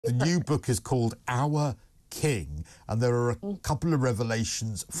the new book is called Our King, and there are a couple of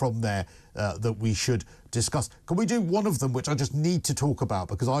revelations from there that we should discuss. Can we do one of them, which I just need to talk about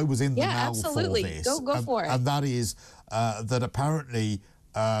because I was in the know for this? Go for it. And that is that apparently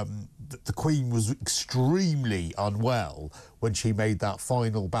the Queen was extremely unwell when she made that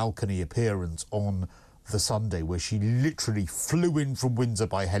final balcony appearance on the Sunday, where she literally flew in from Windsor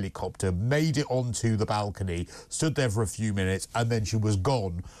by helicopter, made it onto the balcony, stood there for a few minutes, and then she was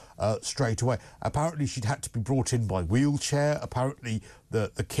gone straight away. Apparently she'd had to be brought in by wheelchair. Apparently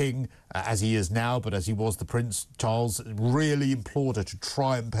the King, as he is now, but as he was the Prince Charles, really implored her to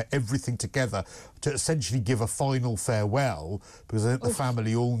try and put everything together to essentially give a final farewell, because I think the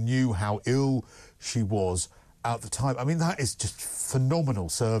family all knew how ill she was at the time. I mean, that is just phenomenal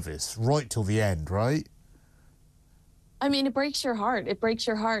service right till the end, right? I mean, it breaks your heart. It breaks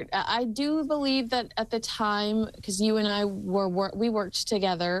your heart. I do believe that at the time, because you and I we worked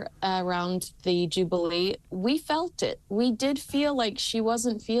together around the Jubilee, we felt it. We did feel like she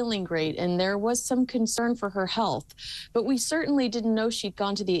wasn't feeling great, and there was some concern for her health. But we certainly didn't know she'd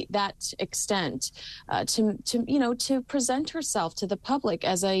gone to that extent to present herself to the public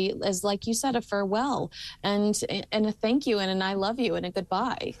as like you said, a farewell and a thank you and an I love you and a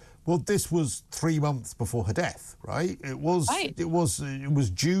goodbye. Well, this was 3 months before her death, right? It was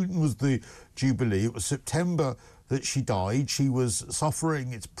June was the Jubilee. It was September that she died. She was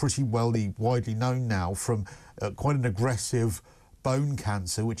suffering, it's pretty widely known now, from quite an aggressive bone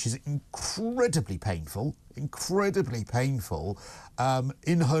cancer, which is incredibly painful, in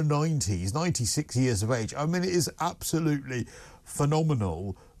her 90s, 96 years of age. I mean, it is absolutely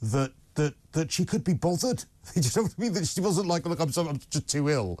phenomenal that she could be bothered. You know what I mean? That she wasn't like, look, I'm just too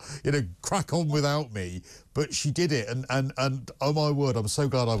ill, crack on without me. But she did it, and oh my word, I'm so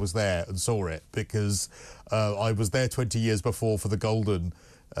glad I was there and saw it, because I was there 20 years before for the Golden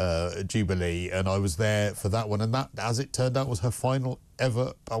Jubilee, and I was there for that one, and that, as it turned out, was her final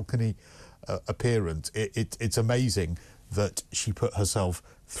ever balcony appearance. It's amazing that she put herself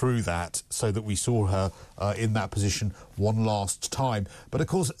through that so that we saw her in that position one last time. But of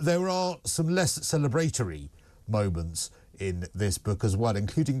course, there are some less celebratory moments in this book as well,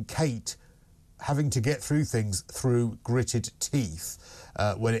 including Kate having to get through things through gritted teeth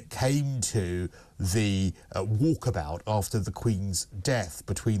when it came to the walkabout after the Queen's death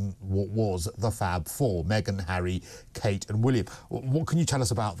between what was the Fab Four, Meghan, Harry, Kate and William. What can you tell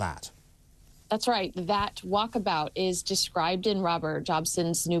us about that? That's right. That walkabout is described in Robert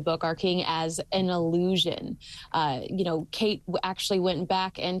Jobson's new book, Our King, as an illusion. Kate actually went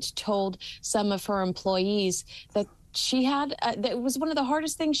back and told some of her employees that she had, that it was one of the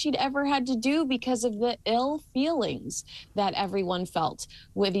hardest things she'd ever had to do because of the ill feelings that everyone felt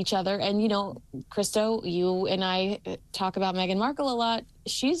with each other. And, Christo, you and I talk about Meghan Markle a lot.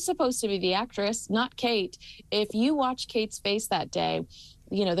 She's supposed to be the actress, not Kate. If you watch Kate's face that day,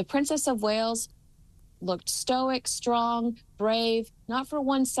 the Princess of Wales looked stoic, strong, brave. Not for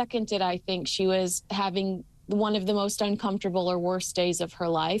 1 second did I think she was having one of the most uncomfortable or worst days of her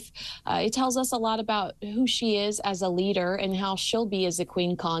life. It tells us a lot about who she is as a leader and how she'll be as a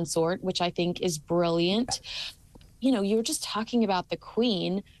queen consort, which I think is brilliant. You were just talking about the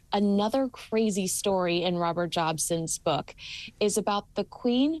Queen. Another crazy story in Robert Jobson's book is about the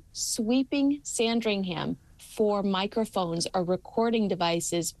Queen sweeping Sandringham for microphones or recording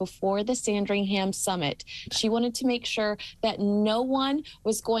devices before the Sandringham summit. She wanted to make sure that no one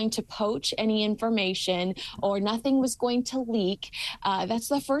was going to poach any information or nothing was going to leak. That's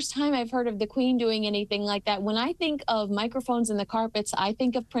the first time I've heard of the Queen doing anything like that. When I think of microphones in the carpets, I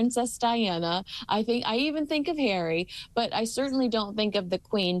think of Princess Diana. I even think of Harry, but I certainly don't think of the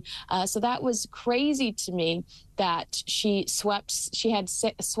Queen. So that was crazy to me that she had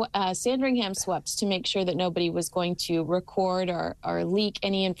Sandringham swept to make sure that nobody was going to record or leak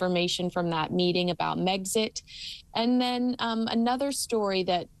any information from that meeting about Megxit. And then another story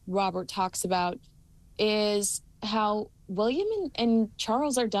that Robert talks about is how William and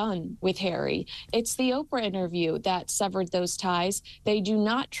Charles are done with Harry. It's the Oprah interview that severed those ties. They do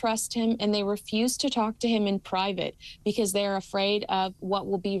not trust him, and they refuse to talk to him in private because they're afraid of what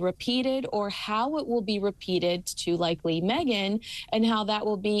will be repeated or how it will be repeated to likely Meghan, and how that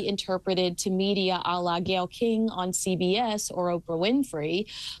will be interpreted to media a la Gayle King on CBS or Oprah Winfrey.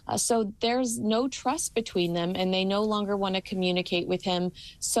 So there's no trust between them, and they no longer want to communicate with him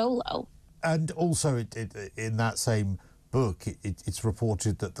solo. And also, in that same book, it's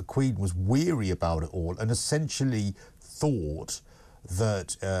reported that the Queen was weary about it all and essentially thought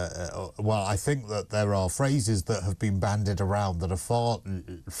that, I think that there are phrases that have been bandied around that are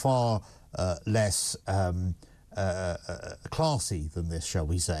far less classy than this, shall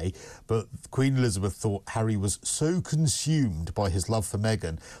we say. But Queen Elizabeth thought Harry was so consumed by his love for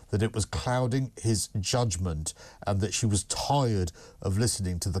Meghan that it was clouding his judgment, and that she was tired of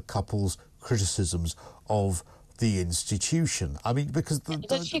listening to the couple's criticisms of the institution. I mean, because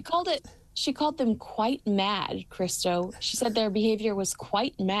she called them quite mad, Christo. She said their behavior was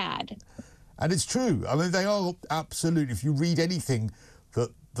quite mad. And it's true. I mean, they are absolutely, if you read anything that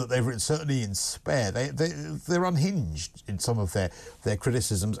they've written, certainly in Spare, they're unhinged in some of their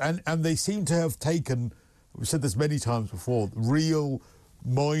criticisms. And they seem to have taken, we've said this many times before, real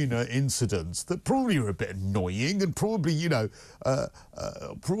minor incidents that probably are a bit annoying, and probably,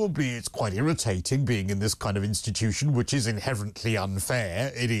 probably it's quite irritating being in this kind of institution, which is inherently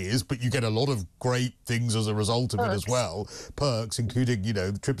unfair. It is, but you get a lot of great things as a result of it as well. Perks, including,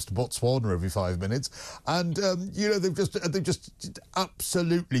 trips to Botswana every 5 minutes. And, they've just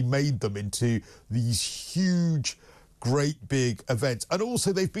absolutely made them into these huge, great big events. And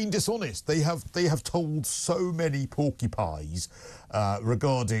also they've been dishonest. They have told so many porcupines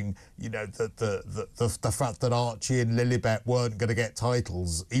regarding the fact that Archie and Lilibet weren't going to get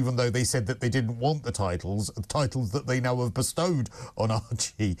titles, even though they said that they didn't want the titles that they now have bestowed on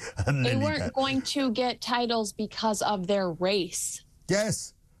Archie and Lilibet. They weren't going to get titles because of their race.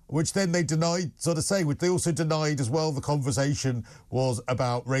 Yes. Which then they denied, which they also denied as well. The conversation was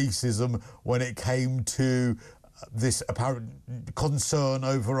about racism when it came to this apparent concern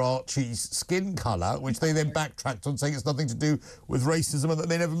over Archie's skin colour, which they then backtracked on, saying it's nothing to do with racism, and that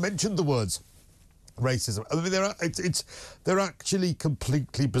they never mentioned the words racism. I mean, they're actually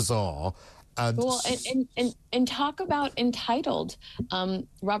completely bizarre. And talk about entitled.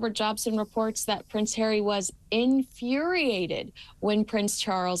 Robert Jobson reports that Prince Harry was infuriated when Prince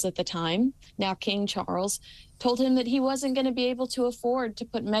Charles, at the time, now King Charles, told him that he wasn't going to be able to afford to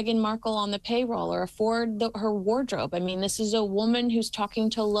put Meghan Markle on the payroll or afford her wardrobe. I mean, this is a woman who's talking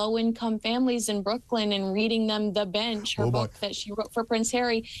to low-income families in Brooklyn and reading them The Bench, her book that she wrote for Prince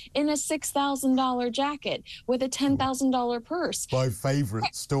Harry, in a $6,000 jacket with a $10,000 purse. My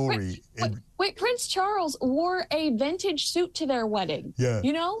favourite story. Wait, Prince Charles wore a vintage suit to their wedding. Yeah.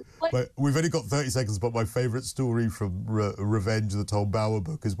 We've only got 30 seconds, but my favourite story from Revenge of the Tom Bower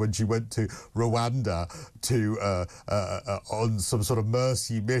book is when she went to Rwanda on some sort of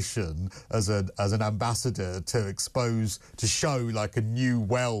mercy mission as an ambassador to show like a new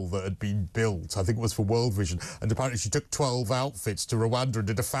well that had been built. I think it was for World Vision. And apparently she took 12 outfits to Rwanda and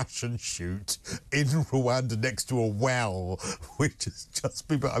did a fashion shoot in Rwanda next to a well, which is just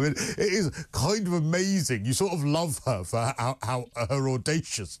I mean, it is kind of amazing. You sort of love her for how her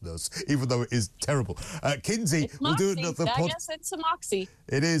audaciousness, even though it is terrible. Kinsey, we'll do another podcast. I guess it's some moxie.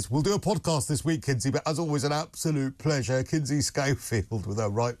 It is. We'll do a podcast this week, Kinsey, but as always, an absolute pleasure. Kinsey Schofield with her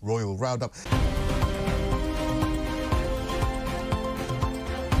Right Royal Roundup.